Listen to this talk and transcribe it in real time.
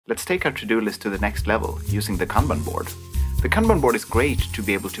Let's take our to-do list to the next level using the Kanban board. The Kanban board is great to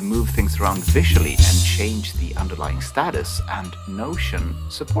be able to move things around visually and change the underlying status, and Notion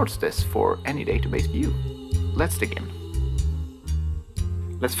supports this for any database view. Let's dig in.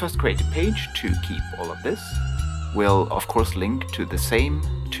 Let's first create a page to keep all of this. We'll of course link to the same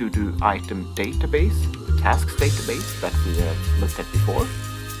to-do item database, the tasks database that we have looked at before.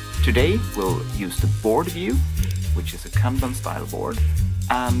 Today we'll use the board view, which is a Kanban style board,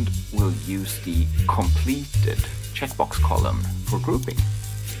 and we'll use the completed checkbox column for grouping.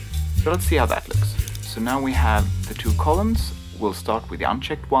 So let's see how that looks. So now we have the two columns. We'll start with the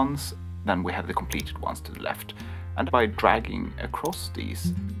unchecked ones, then we have the completed ones to the left. And by dragging across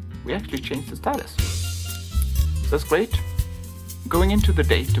these, we actually change the status. So that's great. Going into the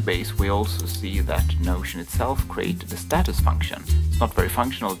database, we also see that Notion itself created a status function. It's not very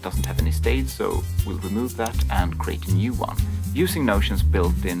functional, it doesn't have any state, so we'll remove that and create a new one. Using Notion's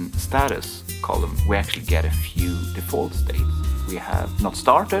built-in status column, we actually get a few default states. We have not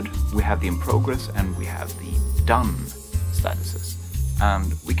started, we have the in progress, and we have the done statuses.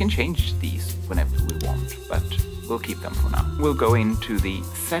 And we can change these whenever we want, but we'll keep them for now. We'll go into the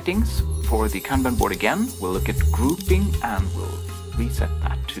settings for the Kanban board again. We'll look at grouping and we'll reset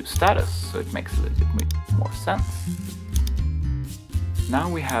that to status, so it makes a little bit more sense. Now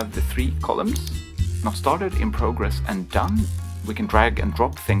we have the three columns, not started, in progress, and done. We can drag and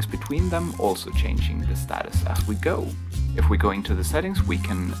drop things between them, also changing the status as we go. If we go into the settings, we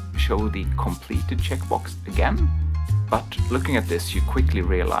can show the completed checkbox again, but looking at this, you quickly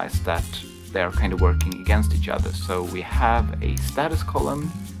realize that they're kind of working against each other. So we have a status column,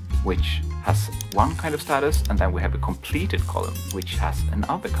 which has one kind of status, and then we have a completed column, which has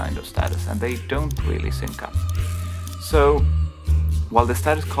another kind of status, and they don't really sync up. So while the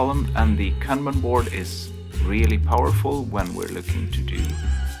status column and the Kanban board is really powerful when we're looking to do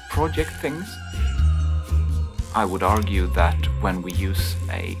project things, I would argue that when we use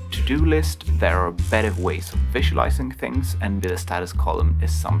a to-do list, there are better ways of visualizing things, and the status column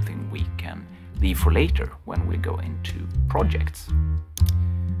is something we can leave for later when we go into projects.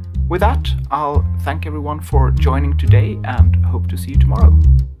 With that, I'll thank everyone for joining today and hope to see you tomorrow.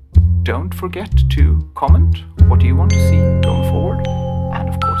 Don't forget to comment what you want to see going forward, and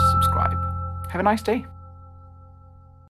of course subscribe. Have a nice day.